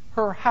leave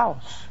her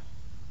house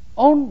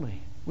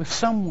only with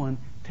someone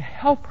to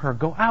help her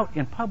go out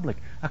in public,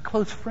 a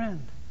close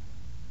friend,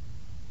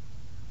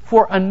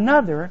 for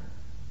another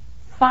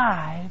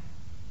 5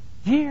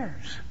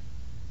 years.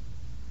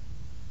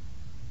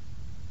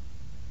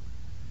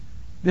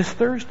 This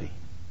Thursday,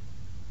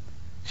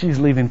 she's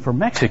leaving for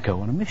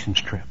Mexico on a missions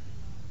trip.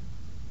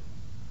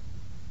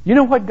 You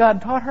know what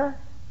God taught her?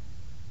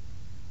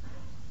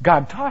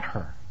 God taught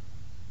her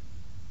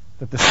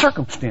that the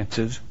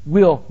circumstances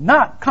will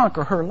not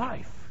conquer her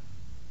life.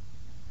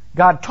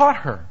 God taught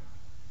her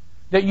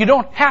that you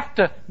don't have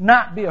to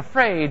not be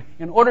afraid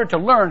in order to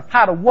learn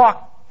how to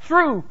walk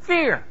through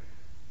fear.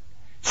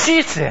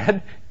 She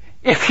said,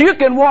 if you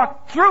can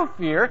walk through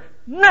fear,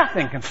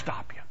 nothing can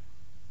stop you.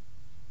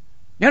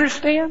 You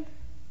understand?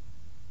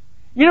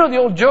 You know the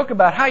old joke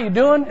about how you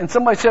doing? And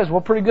somebody says,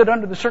 well, pretty good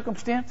under the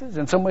circumstances.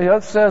 And somebody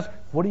else says,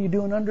 what are you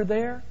doing under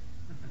there?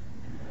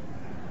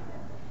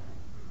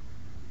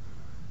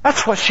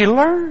 That's what she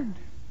learned.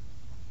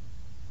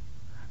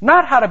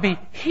 Not how to be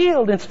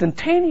healed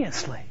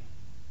instantaneously,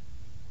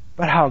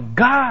 but how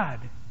God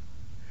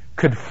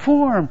could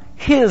form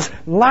His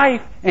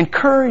life and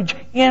courage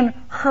in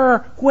her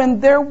when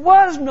there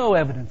was no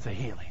evidence of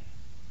healing.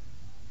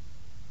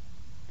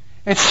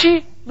 And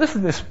she,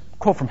 listen to this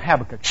quote from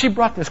Habakkuk. She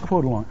brought this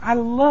quote along. I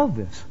love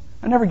this.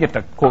 I never get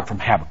the quote from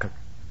Habakkuk.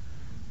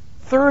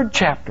 3rd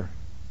chapter.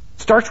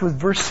 Starts with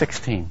verse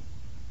 16.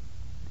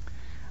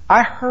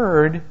 I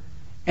heard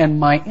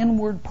and my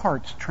inward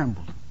parts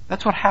trembled.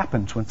 That's what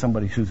happens when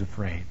somebody who's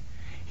afraid.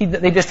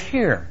 They just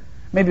hear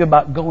maybe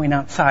about going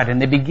outside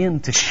and they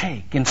begin to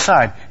shake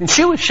inside. And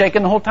she was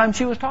shaking the whole time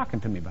she was talking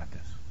to me about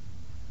this.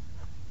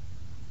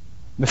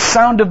 The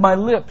sound of my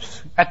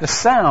lips, at the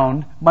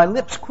sound, my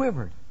lips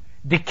quivered.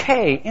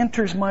 Decay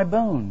enters my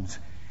bones,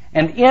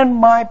 and in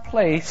my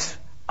place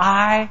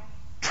I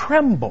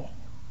tremble,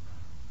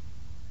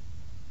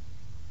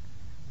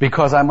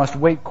 because I must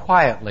wait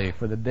quietly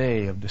for the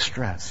day of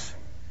distress,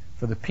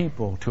 for the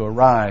people to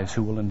arise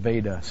who will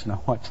invade us.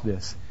 Now watch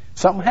this.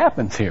 Something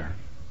happens here.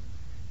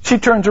 She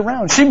turns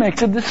around. She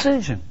makes a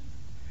decision.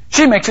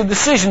 She makes a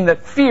decision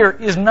that fear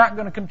is not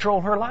going to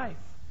control her life.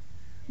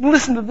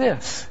 Listen to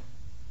this.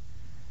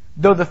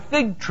 Though the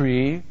fig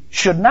tree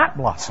should not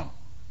blossom,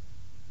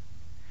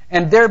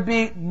 and there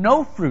be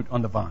no fruit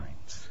on the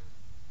vines,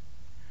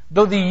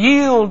 though the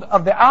yield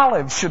of the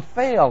olives should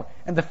fail,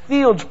 and the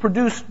fields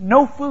produce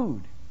no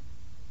food,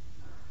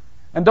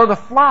 and though the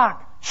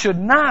flock should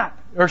not,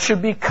 or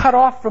should be cut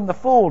off from the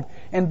fold,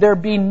 and there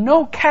be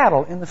no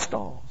cattle in the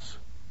stalls,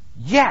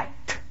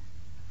 yet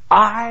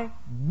I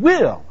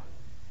will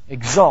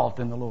exalt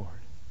in the Lord.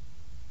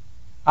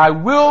 I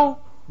will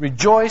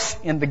rejoice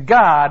in the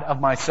God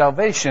of my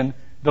salvation.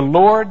 The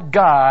Lord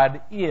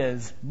God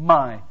is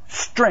my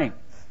strength.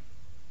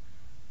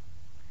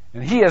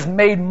 And He has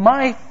made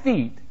my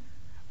feet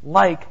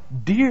like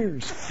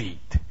deer's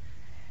feet,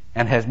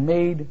 and has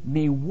made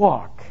me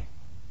walk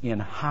in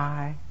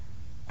high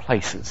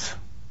places.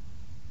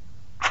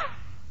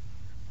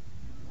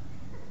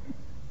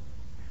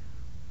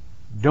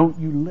 Don't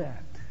you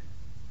let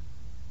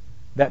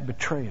that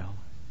betrayal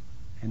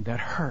and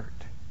that hurt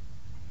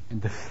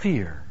and the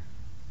fear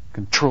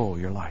control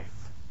your life.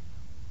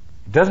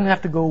 It doesn't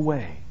have to go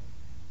away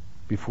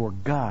before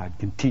God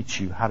can teach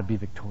you how to be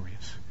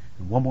victorious.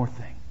 And one more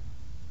thing.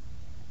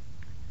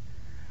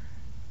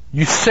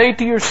 You say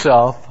to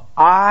yourself,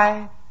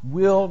 I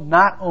will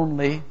not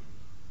only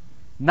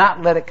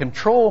not let it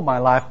control my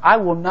life. I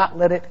will not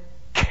let it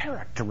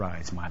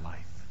characterize my life.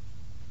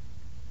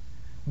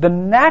 The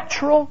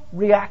natural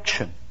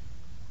reaction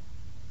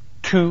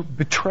to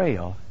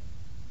betrayal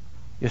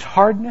is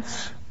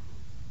hardness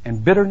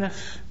and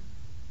bitterness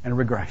and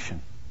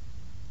regression.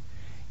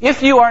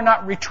 If you are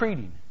not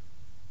retreating,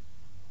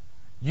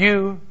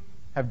 you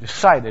have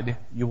decided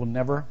you will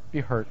never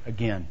be hurt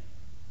again.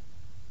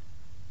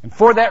 And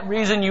for that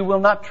reason, you will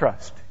not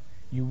trust.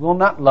 You will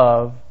not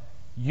love.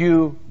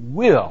 You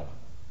will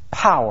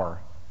power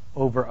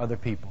over other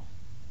people.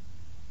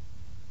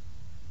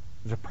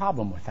 There's a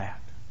problem with that.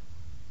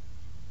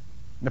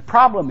 The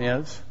problem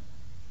is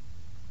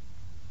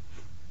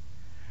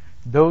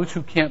those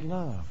who can't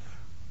love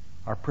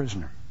are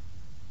prisoner.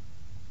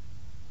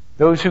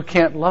 Those who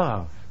can't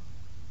love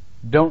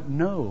don't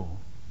know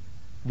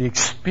the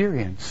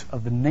experience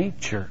of the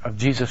nature of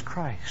Jesus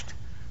Christ,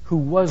 who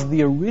was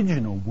the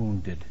original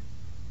wounded,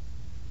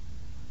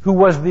 who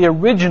was the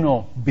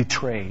original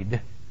betrayed,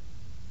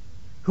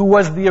 who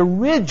was the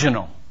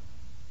original.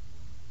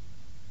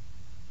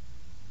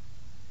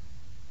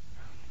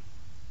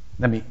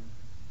 Let me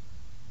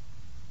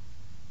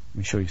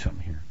show you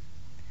something here.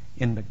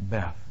 In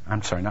Macbeth,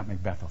 I'm sorry, not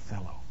Macbeth,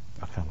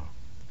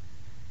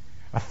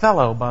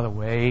 Othello, by the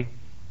way,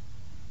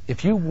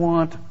 if you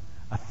want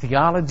a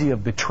theology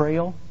of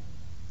betrayal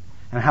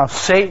and how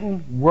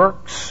Satan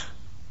works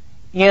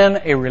in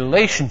a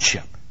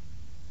relationship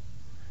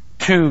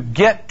to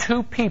get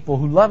two people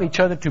who love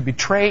each other to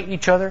betray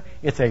each other,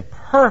 it's a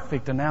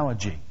perfect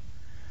analogy.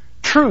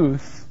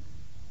 Truth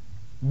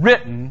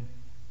written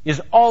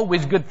is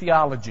always good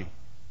theology.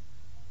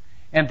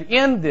 And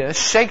in this,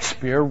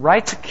 Shakespeare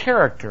writes a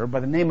character by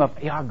the name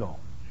of Iago.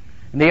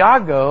 And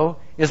Iago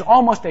is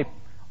almost a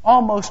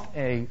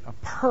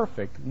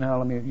perfect, now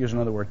let me use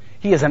another word.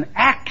 He is an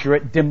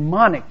accurate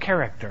demonic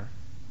character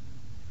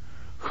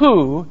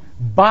who,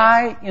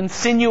 by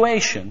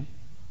insinuation,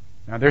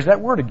 now there's that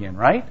word again,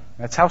 right?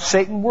 That's how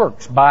Satan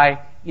works.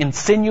 By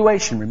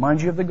insinuation.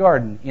 Reminds you of the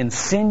garden.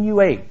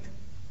 Insinuate.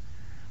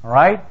 All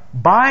right?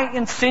 By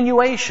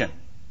insinuation,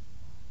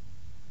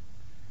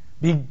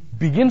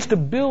 begins to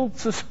build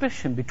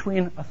suspicion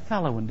between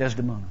Othello and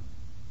Desdemona.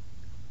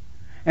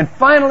 And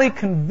finally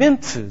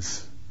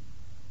convinces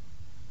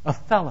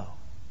Othello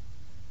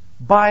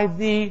by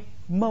the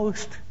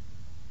most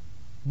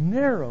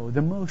narrow,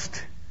 the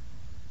most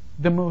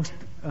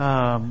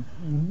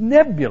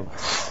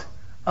nebulous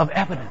of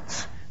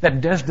evidence that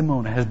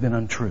Desdemona has been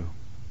untrue.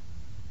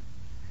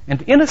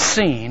 And in a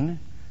scene,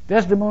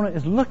 Desdemona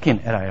is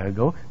looking at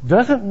Iago,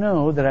 doesn't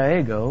know that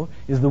Iago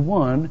is the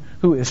one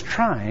who is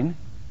trying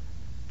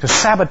to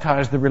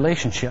sabotage the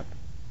relationship.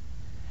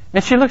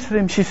 And she looks at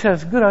him, she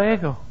says, "Good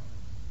Iago,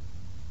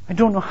 I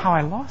don't know how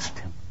I lost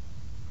him.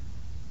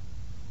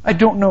 I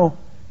don't know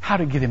how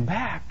to get him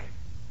back."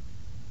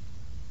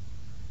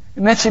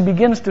 And then she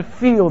begins to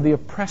feel the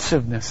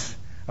oppressiveness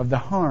of the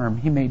harm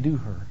he may do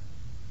her.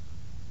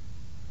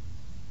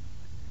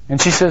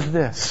 And she says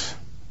this,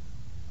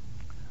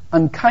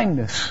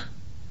 "Unkindness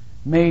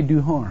may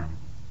do harm,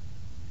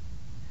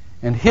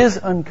 and his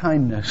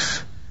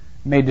unkindness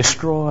may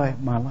destroy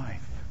my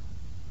life,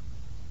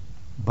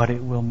 but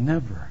it will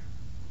never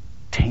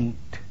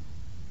taint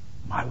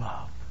my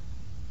love."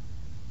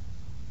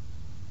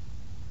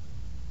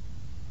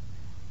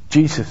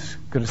 Jesus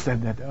could have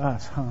said that to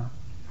us, huh?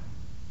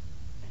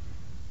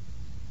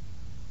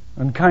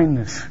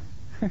 Unkindness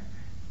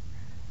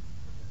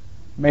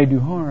may do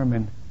harm,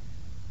 and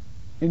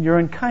your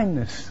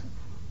unkindness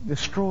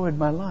destroyed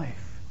my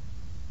life,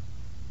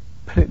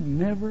 but it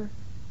never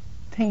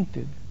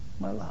tainted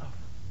my love.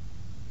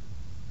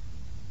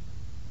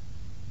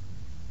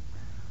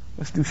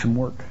 Let's do some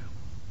work.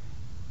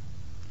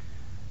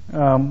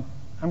 I'm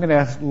going to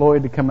ask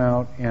Lloyd to come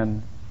out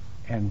and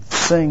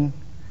sing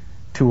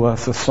to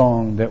us a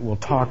song that will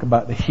talk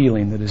about the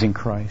healing that is in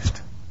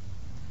Christ.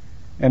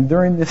 And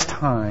during this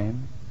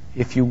time,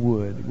 if you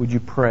would you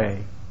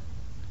pray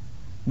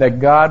that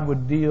God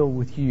would deal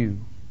with you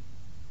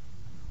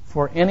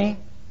for any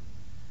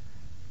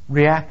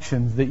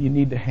reactions that you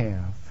need to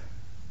have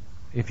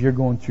if you're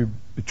going through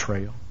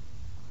betrayal.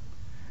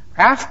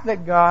 Ask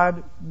that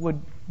God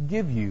would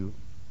give you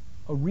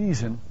a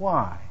reason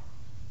why.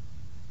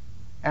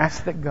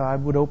 Ask that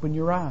God would open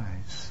your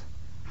eyes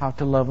how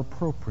to love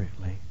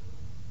appropriately.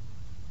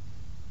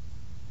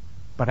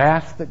 But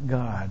ask that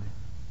God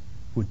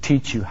would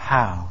teach you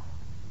how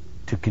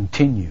to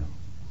continue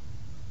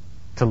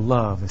to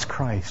love as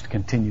Christ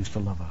continues to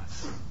love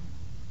us.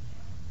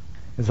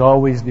 As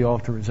always, the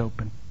altar is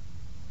open.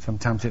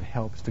 Sometimes it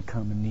helps to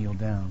come and kneel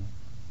down.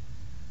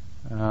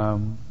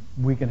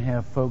 We can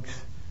have folks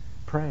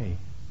pray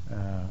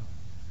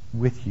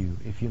with you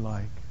if you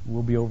like.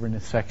 We'll be over in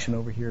this section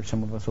over here.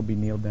 Some of us will be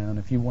kneeled down.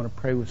 If you want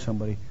to pray with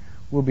somebody,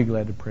 we'll be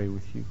glad to pray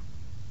with you.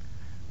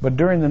 But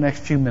during the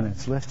next few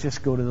minutes, let's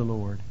just go to the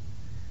Lord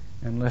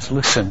and let's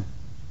listen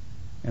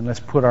and let's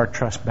put our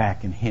trust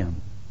back in Him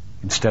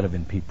instead of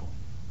in people.